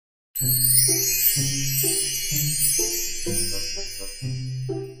That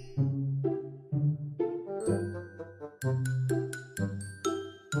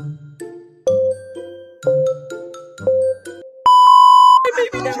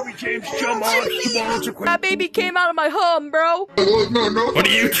baby came out of my hum, bro. No.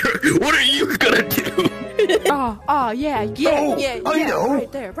 What are you gonna do? Yeah. I know.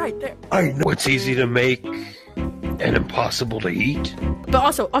 Right there. I know it's easy to make and impossible to eat. But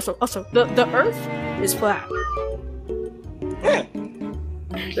also, the Earth is flat.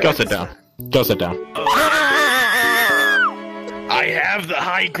 Go sit down. Go sit down. I have the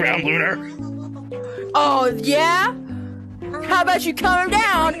high ground, Lunar. Oh, yeah? How about you calm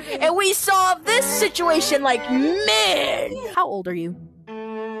down and we solve this situation like men? How old are you?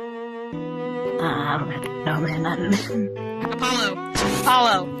 I don't know, man. Apollo,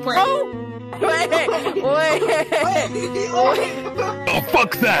 play. Oh! Wait. Oh,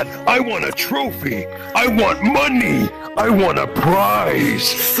 fuck that! I want a trophy! I want money! I want a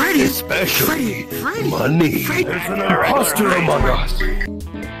prize! Freddy! Especially Freddy! money! Freddy! There's an imposter among us!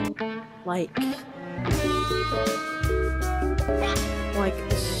 Like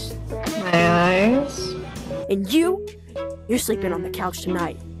My eyes. And you're sleeping on the couch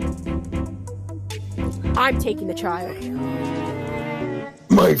tonight. I'm taking the child.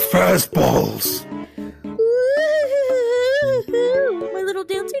 My fastballs! My little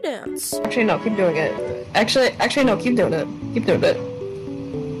dancey dance. Actually, no, keep doing it. Actually, no, keep doing it. Keep doing it.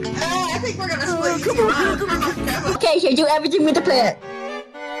 I think we're gonna split. Okay, so do everything with the plan.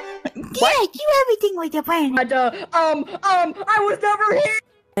 Yeah, do everything with the plan. I was never here.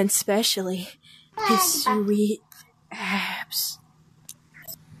 And especially his sweet abs.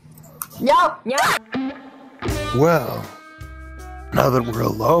 No. Well, now that we're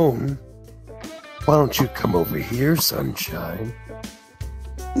alone, why don't you come over here, sunshine?